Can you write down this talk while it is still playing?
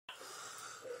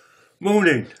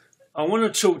Morning. I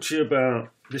want to talk to you about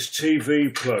this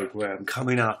TV programme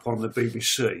coming up on the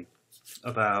BBC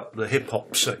about the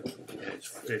hip-hop scene.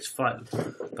 It's fun.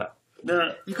 But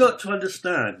now, you've got to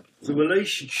understand the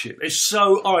relationship. It's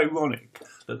so ironic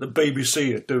that the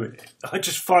BBC are doing it. I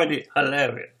just find it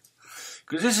hilarious.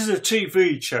 Because this is a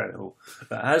TV channel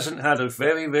that hasn't had a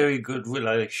very, very good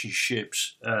relationship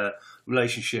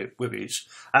with its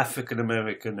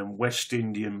African-American and West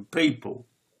Indian people.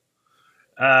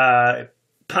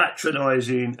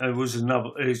 Patronising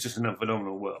is just another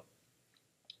phenomenal world.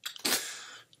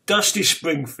 Dusty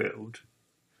Springfield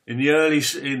in the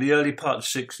early part of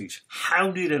the 60s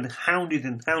hounded the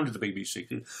BBC.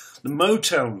 The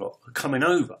Motown lot are coming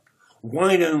over.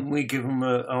 Why don't we give them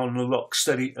on the rock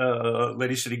steady,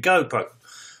 ready steady go program?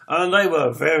 And they were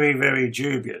very, very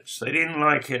dubious. They didn't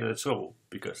like it at all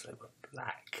because they were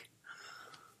black.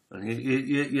 And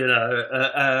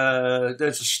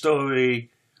there's a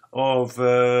story of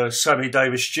Sammy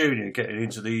Davis Jr. getting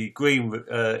into the green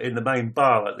in the main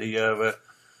bar at the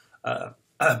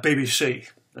BBC,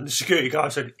 and the security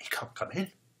guard said, "He can't come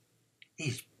in.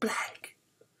 He's black."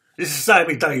 This is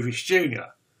Sammy Davis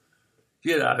Jr.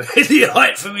 In the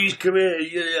height of his career.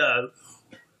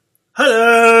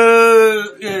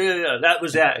 Hello. That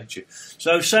was the attitude.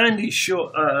 So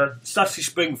Dusty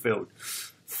Springfield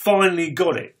finally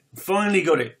got it.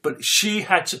 But she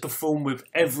had to perform with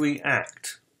every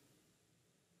act.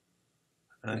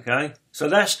 Okay, so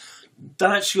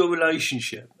that's your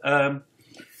relationship. The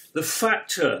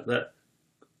factor that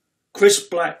Chris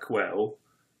Blackwell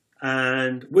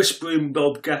and Whispering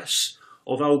Bob Gass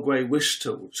of Old Grey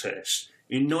Whistle Test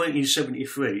in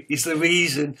 1973 is the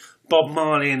reason Bob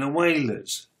Marley and the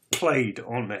Wailers played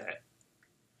on there.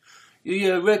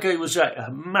 Reggae was at a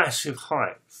massive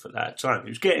height for that time. It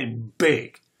was getting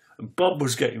big, and Bob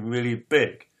was getting really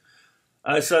big.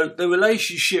 So the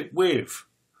relationship with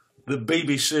the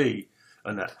BBC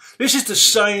and that. This is the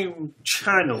same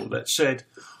channel that said,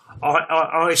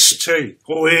 Ice-T,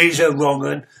 he's a wrong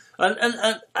un,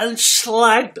 and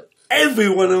slagged every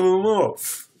one of them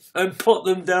off and put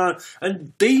them down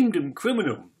and deemed them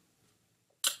criminal.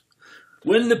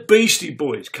 When the Beastie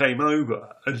Boys came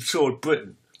over and toured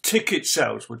Britain, ticket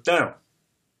sales were down.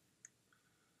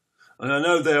 And I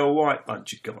know they're a white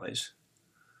bunch of guys.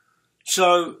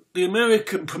 So the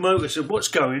American promoter said, "What's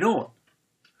going on?"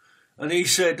 And he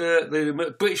said,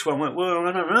 the British one went, "Well,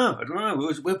 I don't know,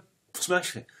 we're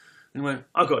smashing it." And he went,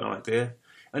 "I've got an idea."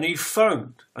 And he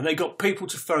phoned, and they got people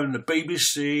to phone the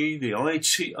BBC, the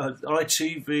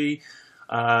ITV,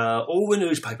 all the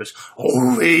newspapers.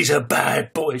 "Oh, these are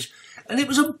bad boys." And it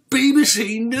was on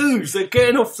BBC News. They're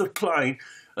getting off the plane,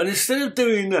 and instead of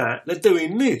doing that, they're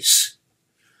doing this.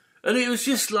 And it was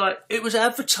just like, it was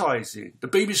advertising. The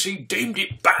BBC deemed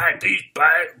it bad. These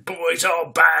bad boys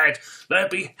are bad. They'll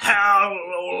be held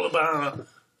all about.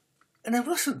 And there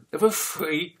wasn't. There were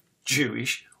three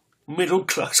Jewish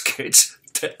middle-class kids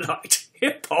that liked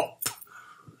hip-hop.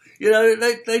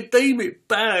 They deem it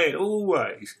bad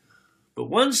always.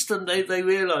 But once they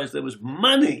realised there was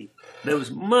money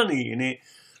in it,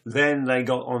 then they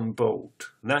got on board.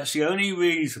 And that's the only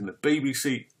reason the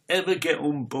BBC ever get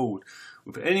on board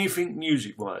with anything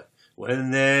music-wise, when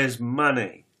there's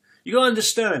money. You got to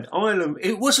understand, Ireland,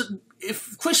 it wasn't,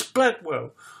 if Chris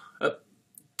Blackwell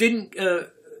didn't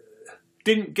go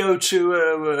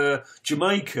to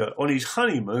Jamaica on his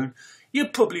honeymoon, you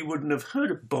probably wouldn't have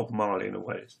heard of Bob Marley in the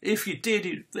Wailers. If you did,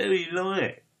 it's very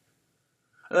light.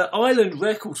 Island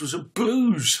Records was a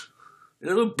blues.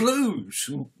 They were blues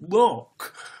and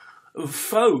rock and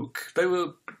folk. They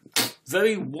were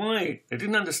very white. They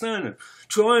didn't understand them.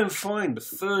 Try and find the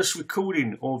first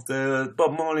recording of the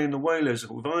Bob Marley and the Wailers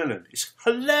of Ireland. It's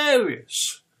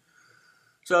hilarious.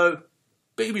 So,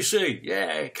 BBC,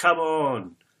 yeah, come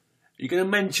on. You're going to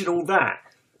mention all that.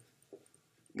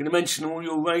 You're going to mention all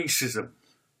your racism.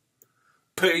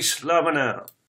 Peace, love and out.